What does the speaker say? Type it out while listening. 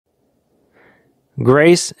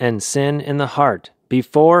Grace and Sin in the Heart,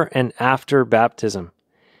 Before and After Baptism,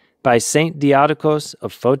 by St. Diadochos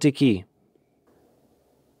of Photiki.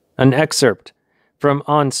 An excerpt from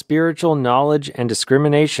On Spiritual Knowledge and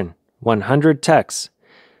Discrimination, 100 Texts,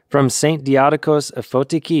 from St. Diadochos of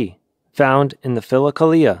Photiki, found in the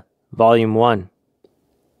Philokalia, Volume 1.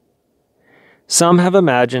 Some have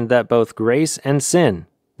imagined that both grace and sin,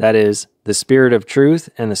 that is, the spirit of truth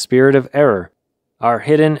and the spirit of error, are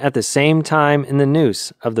hidden at the same time in the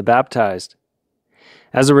nous of the baptized.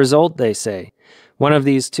 As a result, they say, one of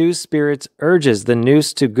these two spirits urges the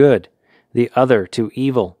nous to good, the other to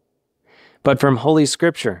evil. But from Holy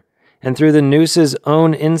Scripture, and through the nous's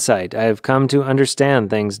own insight, I have come to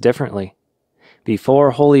understand things differently.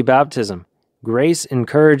 Before holy baptism, grace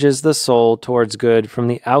encourages the soul towards good from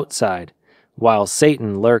the outside, while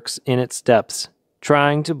Satan lurks in its depths,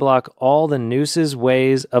 trying to block all the nous's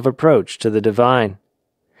ways of approach to the divine.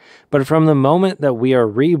 But from the moment that we are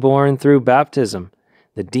reborn through baptism,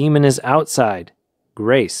 the demon is outside,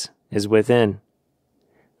 grace is within.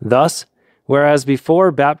 Thus, whereas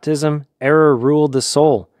before baptism error ruled the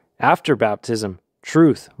soul, after baptism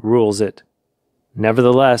truth rules it.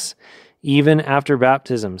 Nevertheless, even after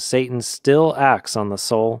baptism, Satan still acts on the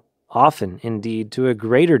soul, often indeed to a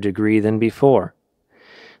greater degree than before.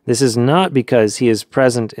 This is not because he is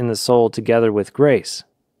present in the soul together with grace.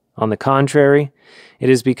 On the contrary, it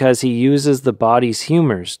is because he uses the body's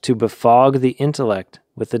humors to befog the intellect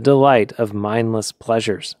with the delight of mindless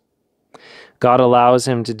pleasures. God allows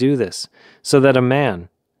him to do this, so that a man,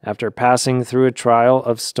 after passing through a trial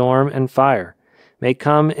of storm and fire, may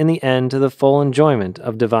come in the end to the full enjoyment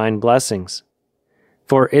of divine blessings.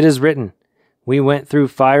 For it is written, "We went through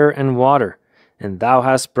fire and water, and thou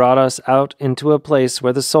hast brought us out into a place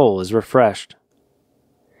where the soul is refreshed."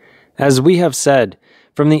 As we have said,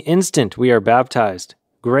 from the instant we are baptized,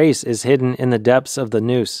 grace is hidden in the depths of the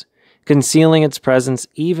nous, concealing its presence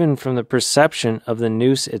even from the perception of the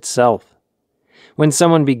nous itself. When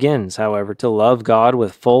someone begins, however, to love God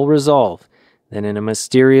with full resolve, then in a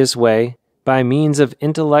mysterious way, by means of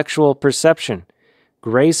intellectual perception,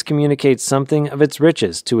 grace communicates something of its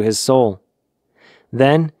riches to his soul.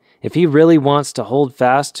 Then, if he really wants to hold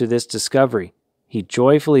fast to this discovery, he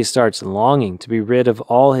joyfully starts longing to be rid of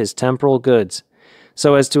all his temporal goods,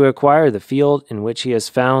 so as to acquire the field in which he has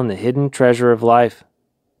found the hidden treasure of life.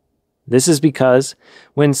 This is because,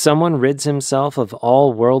 when someone rids himself of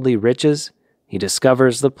all worldly riches, he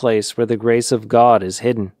discovers the place where the grace of God is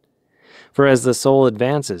hidden. For as the soul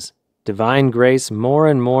advances, divine grace more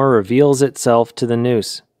and more reveals itself to the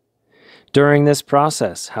nous. During this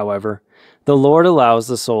process, however, the Lord allows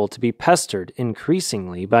the soul to be pestered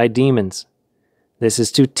increasingly by demons. This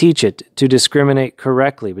is to teach it to discriminate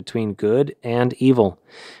correctly between good and evil,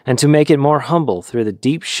 and to make it more humble through the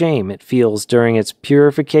deep shame it feels during its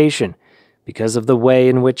purification because of the way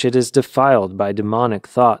in which it is defiled by demonic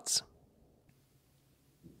thoughts.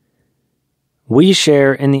 We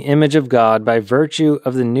share in the image of God by virtue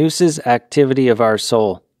of the nous's activity of our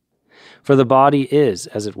soul, for the body is,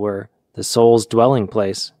 as it were, the soul's dwelling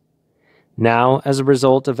place. Now, as a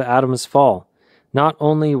result of Adam's fall, not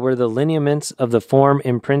only were the lineaments of the form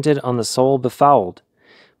imprinted on the soul befouled,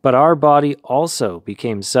 but our body also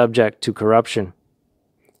became subject to corruption.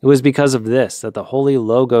 It was because of this that the holy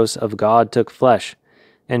Logos of God took flesh,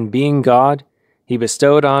 and being God, he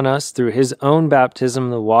bestowed on us through his own baptism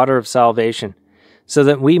the water of salvation, so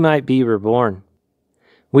that we might be reborn.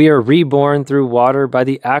 We are reborn through water by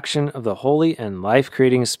the action of the Holy and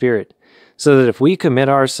life-creating Spirit, so that if we commit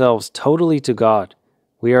ourselves totally to God,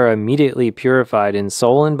 we are immediately purified in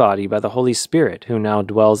soul and body by the Holy Spirit who now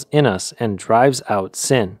dwells in us and drives out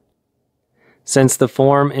sin. Since the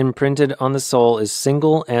form imprinted on the soul is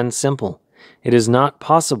single and simple, it is not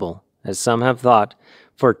possible, as some have thought,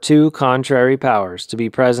 for two contrary powers to be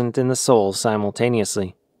present in the soul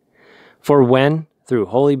simultaneously. For when, through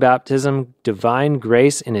holy baptism, divine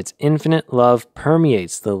grace in its infinite love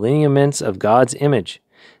permeates the lineaments of God's image,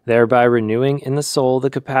 thereby renewing in the soul the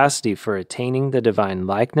capacity for attaining the divine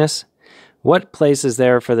likeness, what place is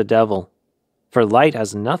there for the devil? For light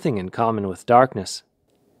has nothing in common with darkness.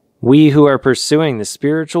 We who are pursuing the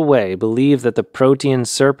spiritual way believe that the protean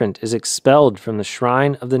serpent is expelled from the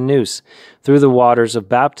shrine of the nous through the waters of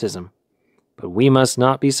baptism. But we must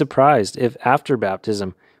not be surprised if after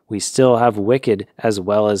baptism we still have wicked as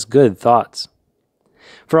well as good thoughts.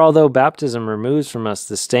 For although baptism removes from us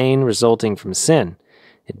the stain resulting from sin,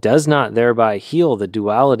 it does not thereby heal the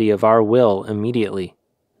duality of our will immediately.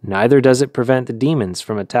 Neither does it prevent the demons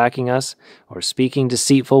from attacking us or speaking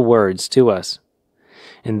deceitful words to us.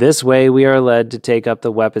 In this way we are led to take up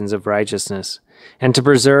the weapons of righteousness, and to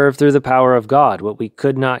preserve through the power of God what we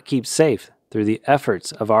could not keep safe through the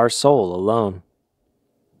efforts of our soul alone.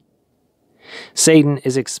 Satan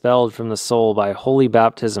is expelled from the soul by holy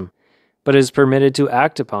baptism, but is permitted to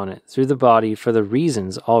act upon it through the body for the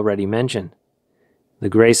reasons already mentioned. The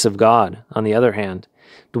grace of God, on the other hand,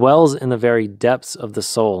 dwells in the very depths of the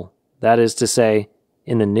soul, that is to say,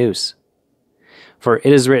 in the nous. For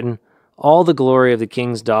it is written, "All the glory of the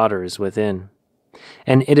king's daughter is within,"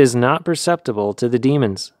 and it is not perceptible to the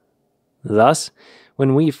demons. Thus,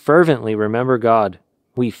 when we fervently remember God,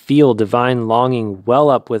 we feel divine longing well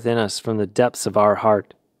up within us from the depths of our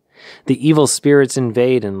heart. The evil spirits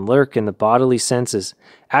invade and lurk in the bodily senses,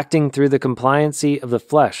 acting through the compliancy of the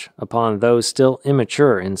flesh upon those still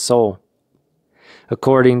immature in soul.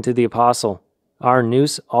 According to the Apostle, our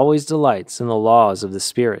nous always delights in the laws of the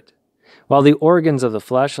Spirit, while the organs of the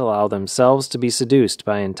flesh allow themselves to be seduced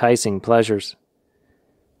by enticing pleasures.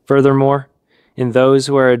 Furthermore, in those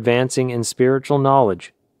who are advancing in spiritual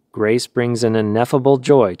knowledge, grace brings an ineffable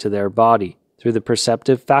joy to their body through the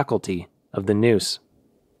perceptive faculty of the nous.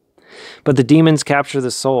 But the demons capture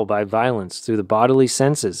the soul by violence through the bodily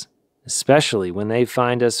senses, especially when they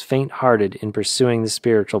find us faint-hearted in pursuing the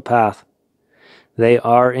spiritual path. They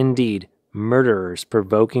are indeed murderers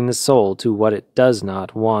provoking the soul to what it does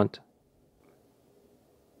not want.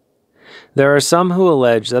 There are some who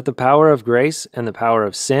allege that the power of grace and the power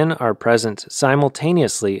of sin are present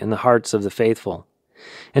simultaneously in the hearts of the faithful.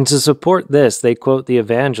 And to support this, they quote the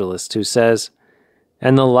evangelist who says,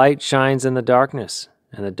 "And the light shines in the darkness,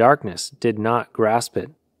 and the darkness did not grasp it."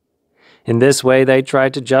 In this way, they try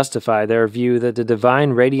to justify their view that the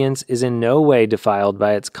divine radiance is in no way defiled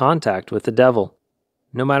by its contact with the devil,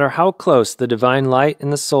 no matter how close the divine light in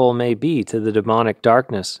the soul may be to the demonic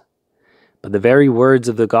darkness. But the very words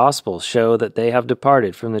of the gospel show that they have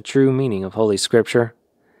departed from the true meaning of Holy Scripture.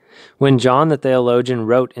 When John the theologian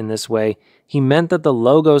wrote in this way, he meant that the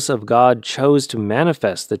Logos of God chose to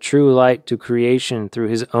manifest the true light to creation through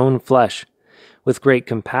his own flesh, with great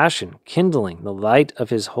compassion kindling the light of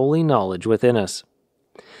his holy knowledge within us.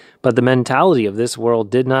 But the mentality of this world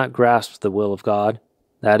did not grasp the will of God.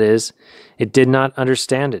 That is, it did not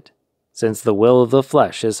understand it, since the will of the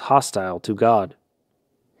flesh is hostile to God.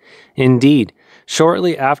 Indeed,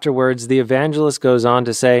 shortly afterwards the evangelist goes on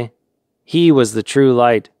to say, "He was the true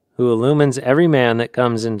light, who illumines every man that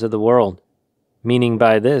comes into the world," meaning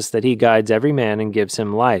by this that he guides every man and gives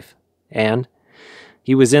him life. And,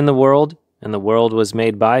 "He was in the world, and the world was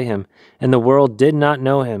made by him, and the world did not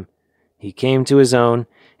know him. He came to his own,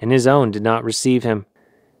 and his own did not receive him.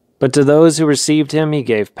 But to those who received him he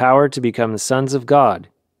gave power to become the sons of God,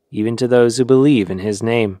 even to those who believe in his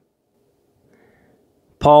name."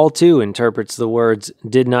 Paul too interprets the words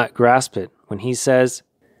 "did not grasp it" when he says,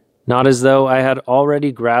 "Not as though I had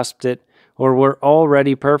already grasped it or were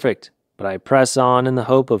already perfect, but I press on in the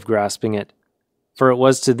hope of grasping it. For it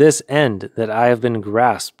was to this end that I have been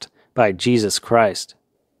grasped by Jesus Christ."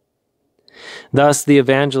 Thus, the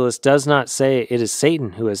evangelist does not say it is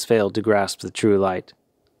Satan who has failed to grasp the true light.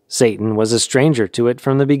 Satan was a stranger to it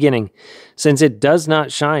from the beginning, since it does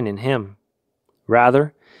not shine in him.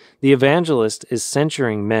 Rather, the evangelist is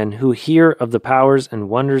censuring men who hear of the powers and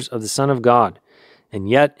wonders of the Son of God, and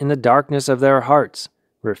yet in the darkness of their hearts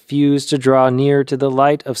refuse to draw near to the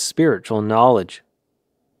light of spiritual knowledge.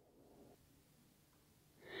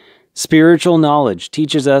 Spiritual knowledge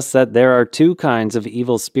teaches us that there are two kinds of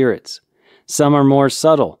evil spirits. Some are more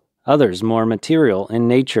subtle, others more material in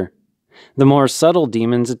nature. The more subtle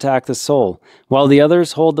demons attack the soul, while the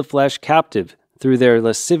others hold the flesh captive through their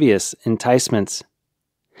lascivious enticements.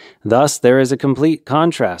 Thus, there is a complete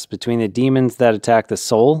contrast between the demons that attack the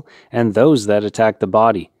soul and those that attack the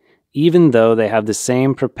body, even though they have the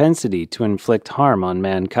same propensity to inflict harm on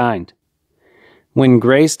mankind. When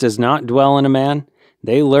grace does not dwell in a man,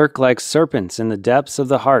 they lurk like serpents in the depths of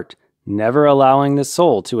the heart, never allowing the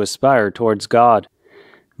soul to aspire towards God.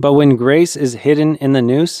 But when grace is hidden in the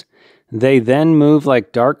nous, they then move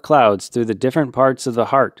like dark clouds through the different parts of the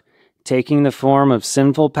heart, taking the form of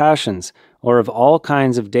sinful passions or of all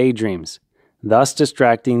kinds of daydreams, thus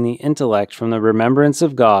distracting the intellect from the remembrance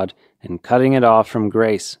of God and cutting it off from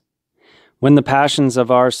grace. When the passions of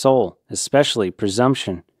our soul, especially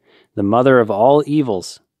presumption, the mother of all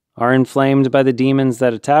evils, are inflamed by the demons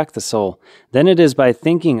that attack the soul, then it is by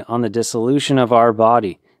thinking on the dissolution of our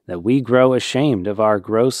body that we grow ashamed of our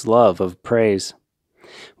gross love of praise.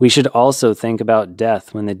 We should also think about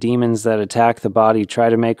death when the demons that attack the body try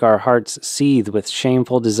to make our hearts seethe with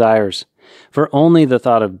shameful desires, for only the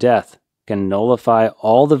thought of death can nullify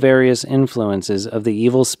all the various influences of the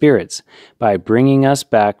evil spirits by bringing us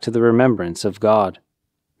back to the remembrance of God.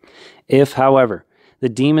 If, however, the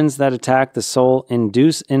demons that attack the soul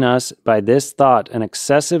induce in us by this thought an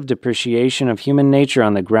excessive depreciation of human nature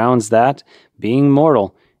on the grounds that, being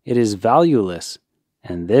mortal, it is valueless,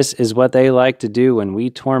 and this is what they like to do when we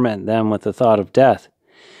torment them with the thought of death,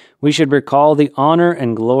 we should recall the honor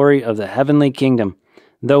and glory of the heavenly kingdom,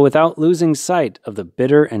 though without losing sight of the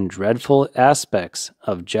bitter and dreadful aspects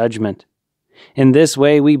of judgment. In this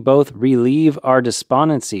way we both relieve our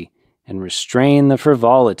despondency and restrain the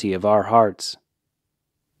frivolity of our hearts.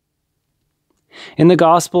 In the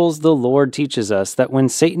Gospels, the Lord teaches us that when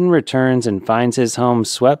Satan returns and finds his home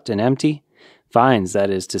swept and empty, finds, that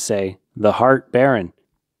is to say, the heart barren,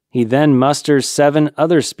 he then musters 7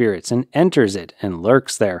 other spirits and enters it and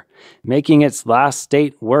lurks there, making its last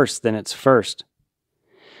state worse than its first.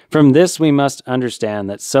 From this we must understand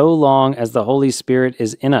that so long as the Holy Spirit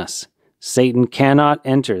is in us, Satan cannot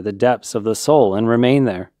enter the depths of the soul and remain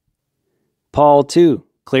there. Paul, too,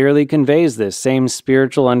 clearly conveys this same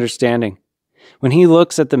spiritual understanding. When he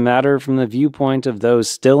looks at the matter from the viewpoint of those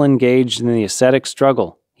still engaged in the ascetic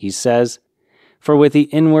struggle, he says, "For with the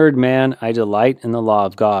inward man I delight in the law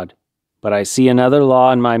of God, but I see another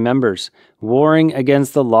law in my members, warring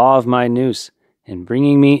against the law of my nous, and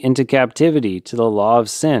bringing me into captivity to the law of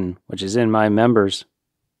sin which is in my members."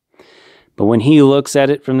 But when he looks at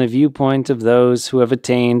it from the viewpoint of those who have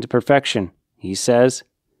attained perfection, he says,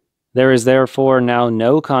 "There is therefore now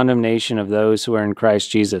no condemnation of those who are in Christ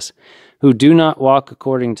Jesus, who do not walk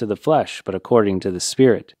according to the flesh, but according to the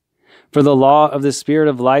Spirit. For the law of the Spirit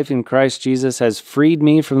of life in Christ Jesus has freed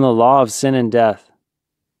me from the law of sin and death."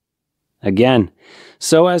 Again,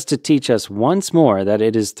 so as to teach us once more that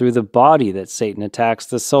it is through the body that Satan attacks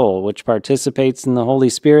the soul which participates in the Holy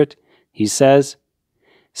Spirit, he says,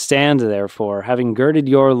 "Stand therefore, having girded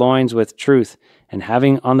your loins with truth, and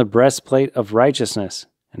having on the breastplate of righteousness,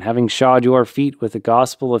 and having shod your feet with the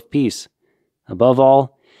gospel of peace. Above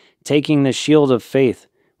all, taking the shield of faith,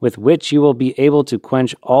 with which you will be able to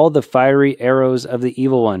quench all the fiery arrows of the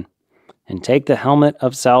evil one, and take the helmet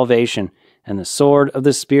of salvation and the sword of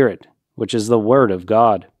the Spirit, which is the word of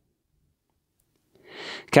God."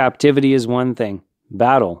 Captivity is one thing,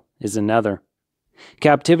 battle is another.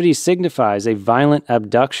 Captivity signifies a violent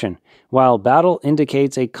abduction, while battle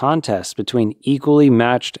indicates a contest between equally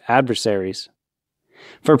matched adversaries.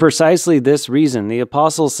 For precisely this reason, the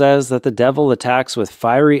Apostle says that the devil attacks with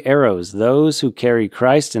fiery arrows those who carry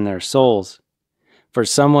Christ in their souls. For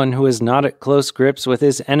someone who is not at close grips with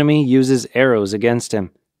his enemy uses arrows against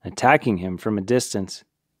him, attacking him from a distance.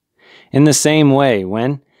 In the same way,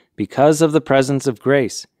 when, because of the presence of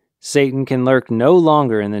grace, Satan can lurk no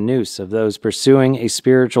longer in the nous of those pursuing a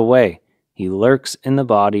spiritual way, he lurks in the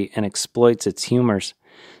body and exploits its humors,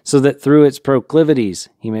 so that through its proclivities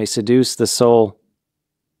he may seduce the soul.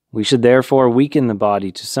 We should therefore weaken the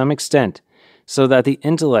body to some extent, so that the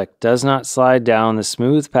intellect does not slide down the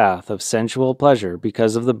smooth path of sensual pleasure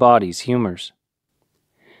because of the body's humors.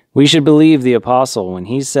 We should believe the Apostle when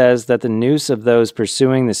he says that the nous of those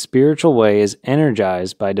pursuing the spiritual way is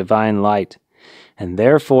energized by divine light, and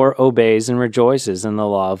therefore obeys and rejoices in the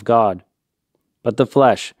law of God. But the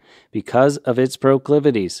flesh, because of its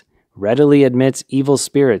proclivities, readily admits evil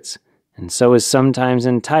spirits, and so is sometimes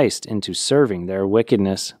enticed into serving their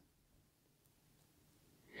wickedness.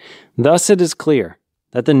 Thus it is clear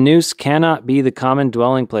that the nous cannot be the common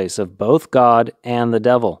dwelling place of both God and the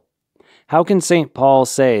devil. How can St. Paul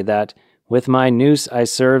say that, "With my nous I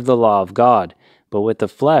serve the law of God, but with the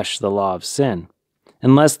flesh the law of sin,"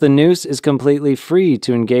 unless the nous is completely free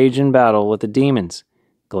to engage in battle with the demons,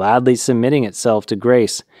 gladly submitting itself to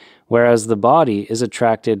grace, whereas the body is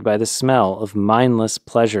attracted by the smell of mindless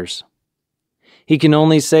pleasures? He can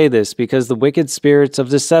only say this because the wicked spirits of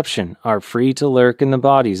deception are free to lurk in the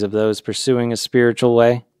bodies of those pursuing a spiritual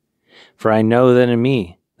way. "For I know that in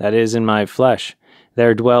me, that is, in my flesh,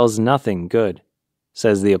 there dwells nothing good,"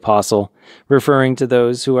 says the Apostle, referring to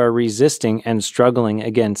those who are resisting and struggling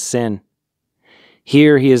against sin.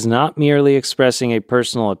 Here he is not merely expressing a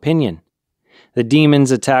personal opinion. The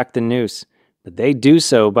demons attack the nous, but they do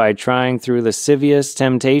so by trying through lascivious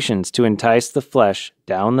temptations to entice the flesh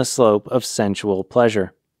down the slope of sensual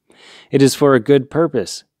pleasure. It is for a good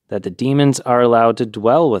purpose that the demons are allowed to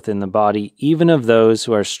dwell within the body even of those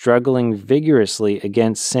who are struggling vigorously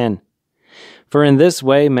against sin. For in this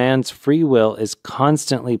way man's free will is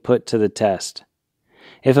constantly put to the test.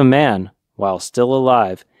 If a man, while still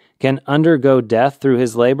alive, can undergo death through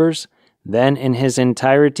his labors, then in his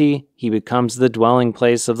entirety he becomes the dwelling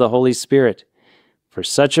place of the Holy Spirit. For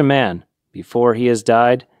such a man, before he has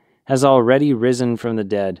died, has already risen from the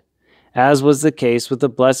dead, as was the case with the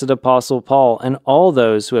blessed Apostle Paul and all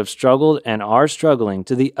those who have struggled and are struggling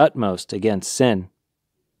to the utmost against sin.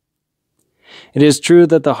 It is true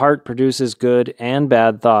that the heart produces good and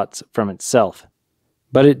bad thoughts from itself,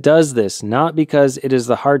 but it does this not because it is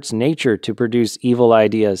the heart's nature to produce evil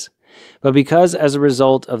ideas, but because as a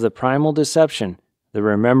result of the primal deception, the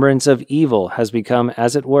remembrance of evil has become,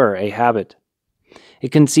 as it were, a habit.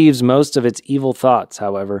 It conceives most of its evil thoughts,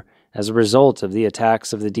 however, as a result of the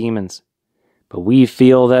attacks of the demons. But we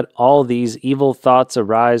feel that all these evil thoughts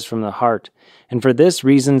arise from the heart, and for this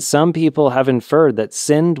reason some people have inferred that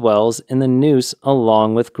sin dwells in the nous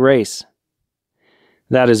along with grace.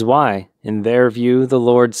 That is why, in their view, the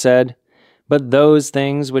Lord said, "But those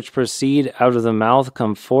things which proceed out of the mouth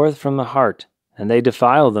come forth from the heart, and they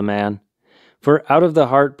defile the man. For out of the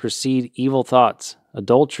heart proceed evil thoughts,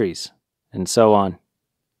 adulteries," and so on.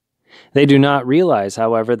 They do not realize,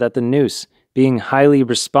 however, that the nous, being highly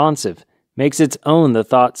responsive, makes its own the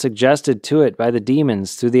thought suggested to it by the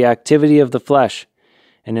demons through the activity of the flesh,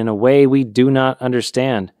 and in a way we do not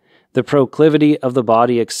understand. The proclivity of the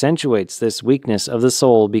body accentuates this weakness of the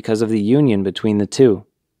soul because of the union between the two.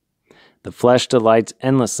 The flesh delights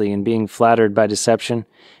endlessly in being flattered by deception,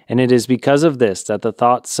 and it is because of this that the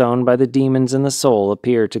thoughts sown by the demons in the soul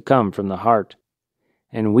appear to come from the heart.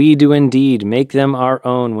 And we do indeed make them our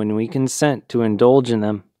own when we consent to indulge in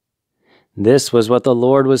them. This was what the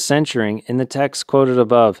Lord was censuring in the text quoted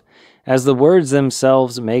above, as the words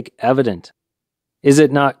themselves make evident. Is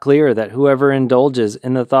it not clear that whoever indulges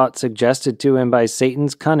in the thoughts suggested to him by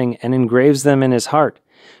Satan's cunning and engraves them in his heart,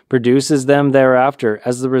 produces them thereafter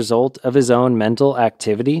as the result of his own mental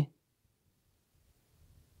activity?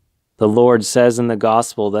 The Lord says in the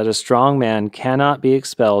Gospel that a strong man cannot be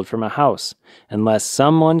expelled from a house unless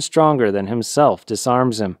someone stronger than himself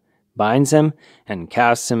disarms him, binds him, and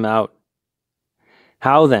casts him out.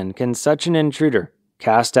 How then can such an intruder,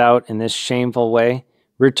 cast out in this shameful way,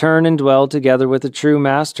 return and dwell together with the true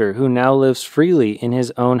master who now lives freely in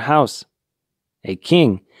his own house? A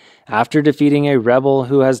king, after defeating a rebel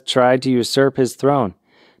who has tried to usurp his throne,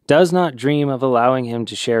 does not dream of allowing him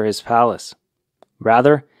to share his palace.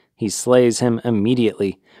 Rather, he slays him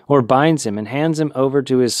immediately, or binds him and hands him over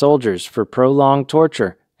to his soldiers for prolonged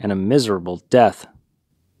torture and a miserable death.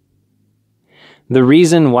 The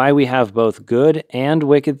reason why we have both good and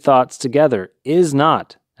wicked thoughts together is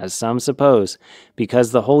not, as some suppose,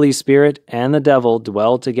 because the Holy Spirit and the devil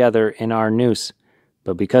dwell together in our nous,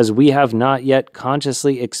 but because we have not yet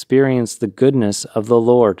consciously experienced the goodness of the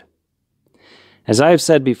Lord. As I have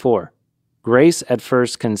said before, grace at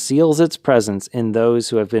first conceals its presence in those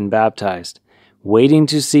who have been baptized, waiting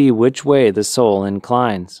to see which way the soul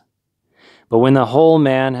inclines. But when the whole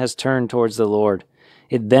man has turned towards the Lord,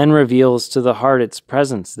 it then reveals to the heart its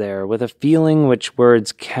presence there with a feeling which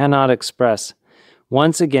words cannot express,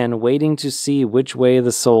 once again waiting to see which way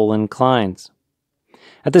the soul inclines.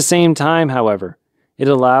 At the same time, however, it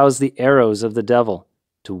allows the arrows of the devil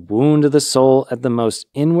to wound the soul at the most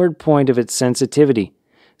inward point of its sensitivity,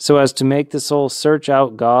 so as to make the soul search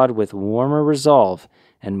out God with warmer resolve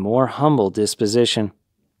and more humble disposition.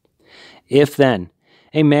 If, then,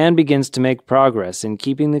 a man begins to make progress in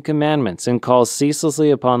keeping the commandments and calls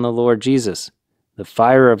ceaselessly upon the Lord Jesus, the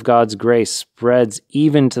fire of God's grace spreads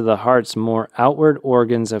even to the heart's more outward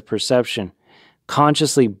organs of perception,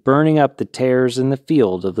 consciously burning up the tares in the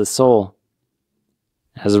field of the soul.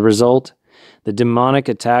 As a result, the demonic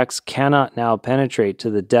attacks cannot now penetrate to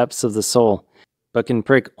the depths of the soul, but can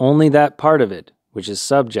prick only that part of it which is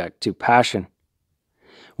subject to passion.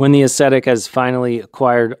 When the ascetic has finally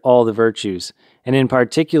acquired all the virtues, and in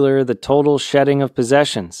particular the total shedding of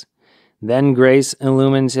possessions, then grace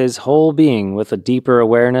illumines his whole being with a deeper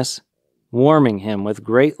awareness, warming him with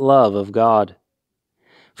great love of God.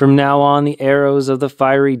 From now on, the arrows of the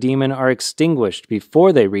fiery demon are extinguished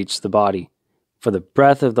before they reach the body, for the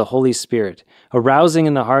breath of the Holy Spirit, arousing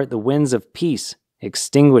in the heart the winds of peace,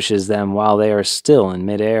 extinguishes them while they are still in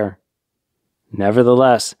mid-air.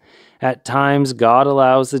 Nevertheless, at times God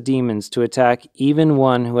allows the demons to attack even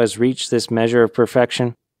one who has reached this measure of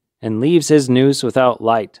perfection, and leaves his nous without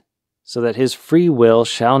light, so that his free will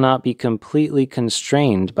shall not be completely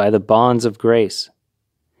constrained by the bonds of grace.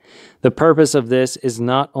 The purpose of this is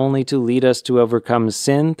not only to lead us to overcome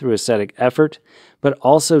sin through ascetic effort, but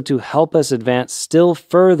also to help us advance still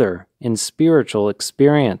further in spiritual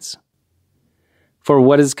experience. For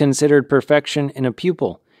what is considered perfection in a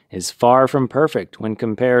pupil is far from perfect when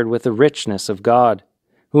compared with the richness of God,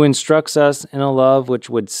 who instructs us in a love which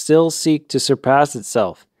would still seek to surpass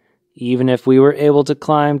itself, even if we were able to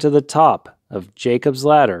climb to the top of Jacob's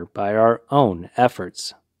ladder by our own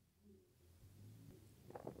efforts.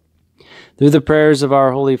 Through the prayers of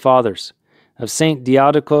our holy fathers, of Saint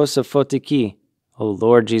Diadochos of Photiki, O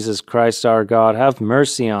Lord Jesus Christ our God, have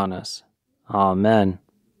mercy on us. Amen.